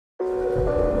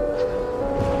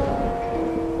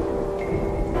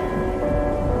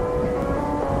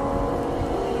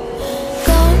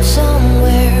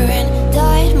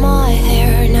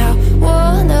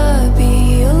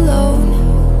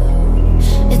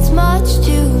much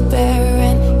to bear,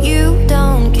 and you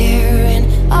don't care, and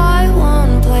I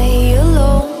won't play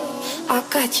alone. I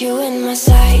got you in my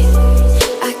sight,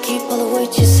 I keep all the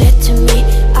words you said to me.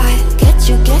 I get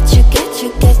you, get you, get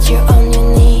you, get you on your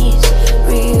knees.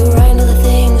 Rewrite all the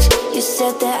things you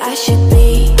said that I should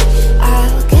be.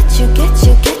 I'll get you, get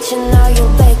you, get you, now you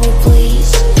beg me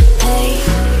please. Hey,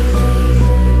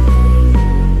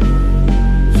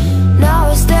 now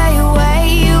I stay away,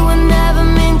 you were never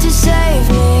meant to save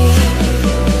me.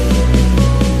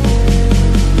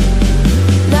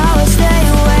 Now I stay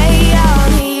away, I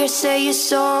don't hear you say you're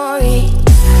sorry.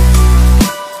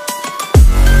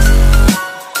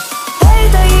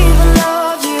 Hate I even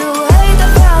loved you, hate I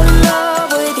fell in love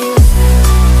with you.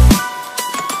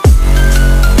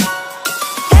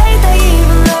 Hate I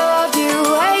even loved you,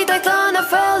 hate I kinda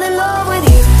fell in love with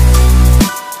you.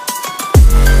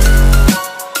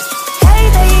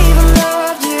 Hate I even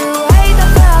loved you, hate I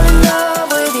fell in love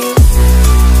with you.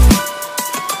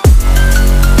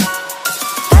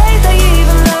 Hate I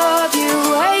even loved you,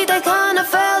 hate I kinda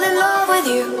fell in love with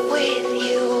you. With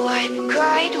you, I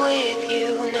cried with you,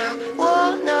 now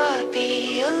wanna be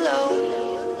alone.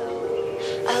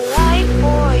 I lied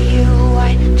for you,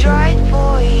 I tried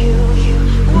for you, you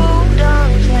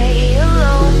wouldn't play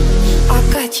alone. I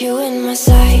got you in my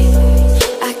sight,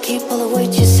 I keep all the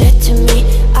words you said to me.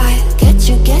 I get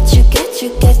you, get you, get you,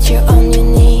 get you on your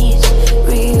knees.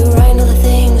 Rewrite all the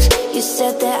things you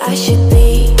said that I should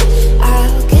be.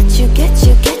 I'll get you, get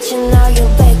you, get you, now you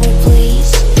beg me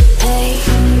please. Hey,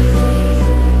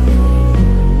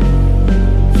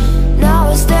 now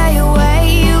I stay away,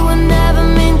 you were never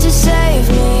meant to save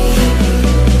me.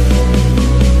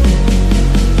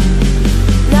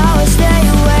 Now I stay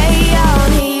away, I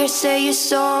don't hear you say you're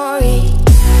sorry.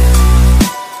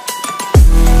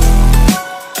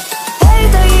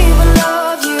 Hate I even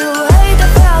loved you, hate I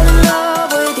fell in love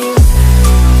with you.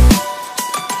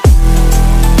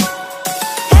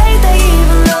 Hate I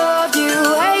even loved you,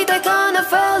 hate I kinda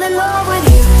fell in love with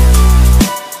you.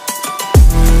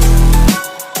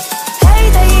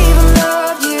 Hate I even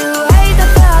loved you, hate I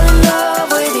fell in love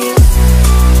with you.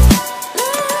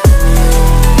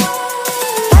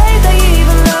 Hate I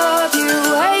even loved you,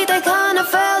 hate I kinda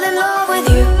fell in love with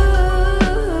you.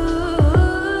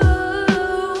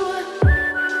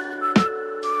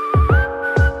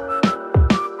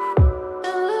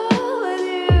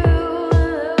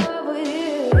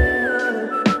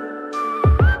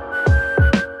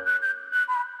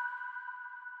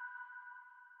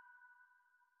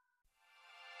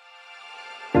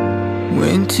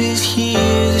 Winter's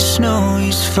here, the snow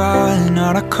is falling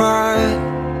on our car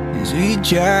as we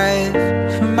drive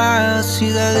for miles to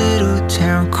that little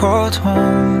town called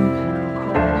home.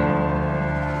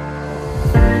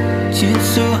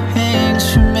 Tinsel hangs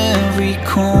from every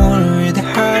corner of the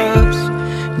house,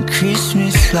 and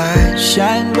Christmas lights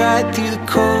shine bright through the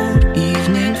cold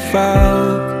evening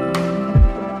fog.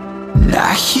 And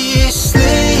I hear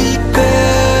sleigh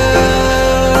bells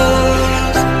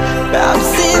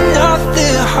bouncing off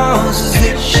the halls as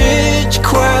the church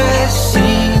choir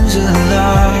sings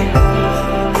along.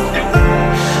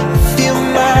 I feel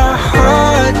my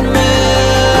heart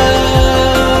melt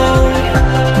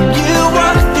when you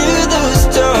walk through those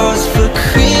doors for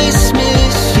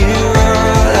Christmas. You're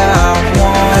all I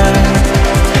want.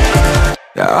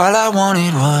 All I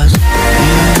wanted was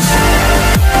you.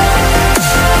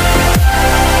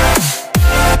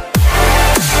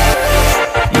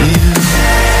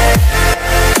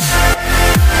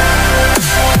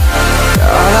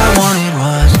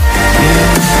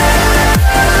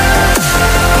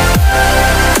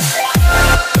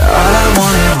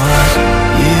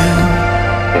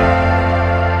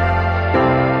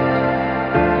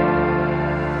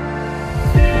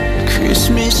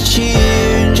 Christmas cheer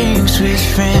and drinks with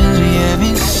friends we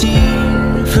haven't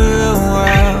seen for a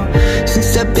while,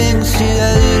 since I've been to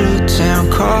that little town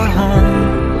called home.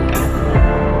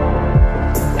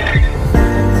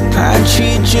 Pine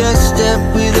tree dressed up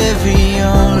with every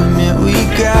ornament we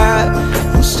got,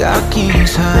 and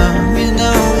stockings hung with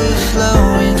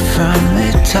overflowing from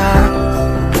the top.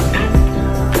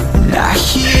 And I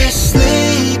hear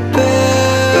sleigh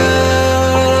bells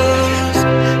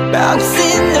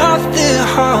bouncing off the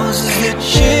halls as the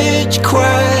church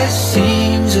choir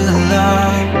sings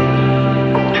along.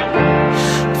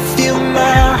 Feel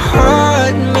my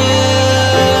heart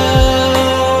melt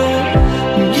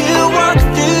when you walk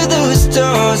through those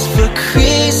doors for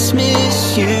Christmas.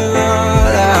 You're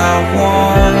all I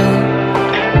want.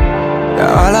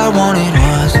 All I wanted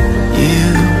was you.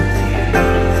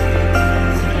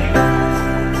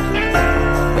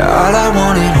 All I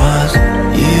wanted was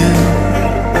you.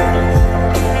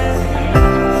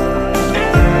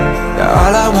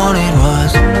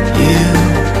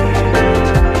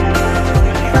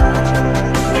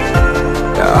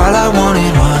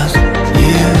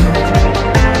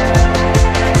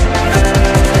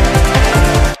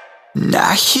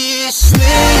 Now he's sleeping.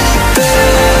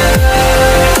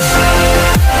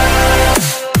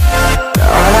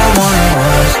 All I wanted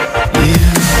was you.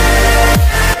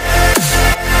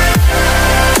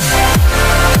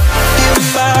 In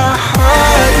my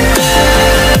heart now.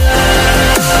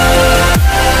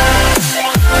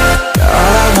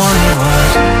 All I wanted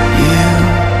was you.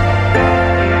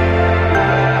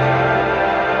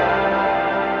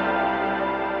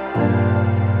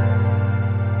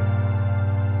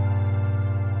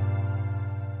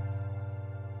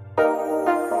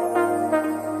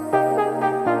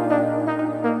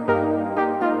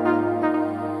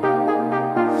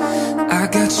 I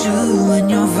got you and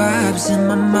your vibes in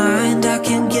my mind, I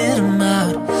can't get them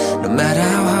out, no matter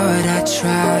how hard I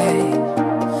try.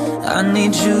 I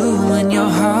need you and your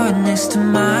heart next to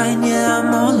mine, yeah,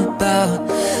 I'm all about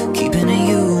keeping it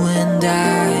you and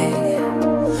I.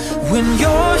 When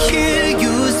you're here,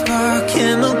 you spark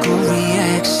chemical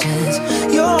reactions.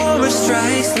 Your aura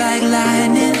strikes like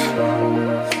lightning.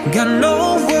 Got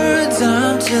no words,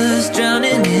 I'm just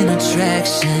drowning in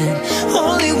attraction.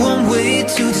 Only one way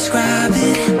to describe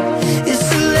it.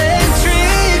 It's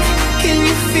electric, can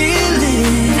you feel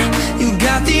it? You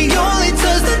got the only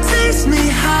touch that takes me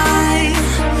high.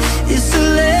 It's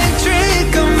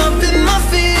electric, I'm up in my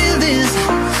feelings.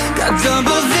 Got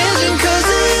double vision 'cause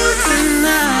of you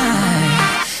tonight.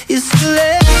 It's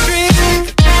electric.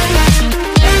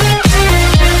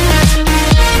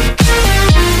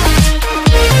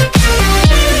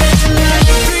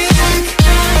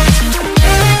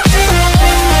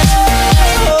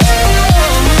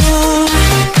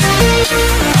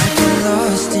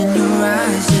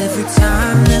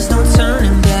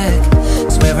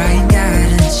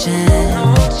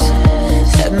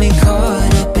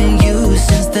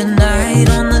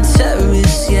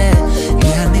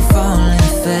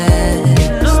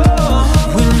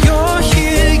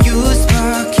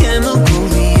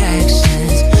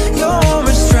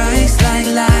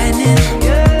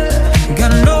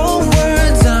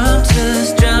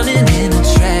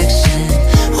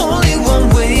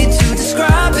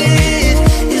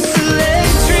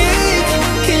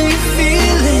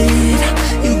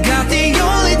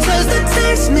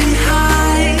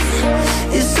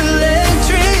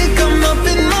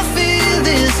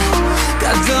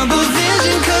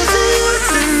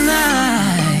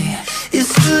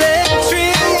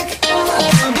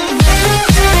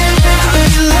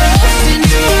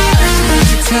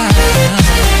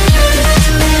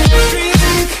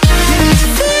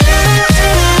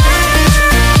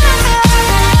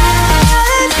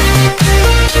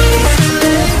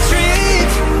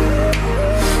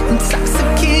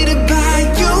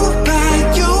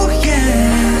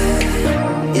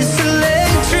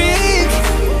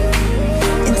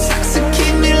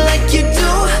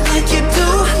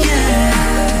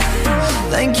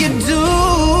 Like you do.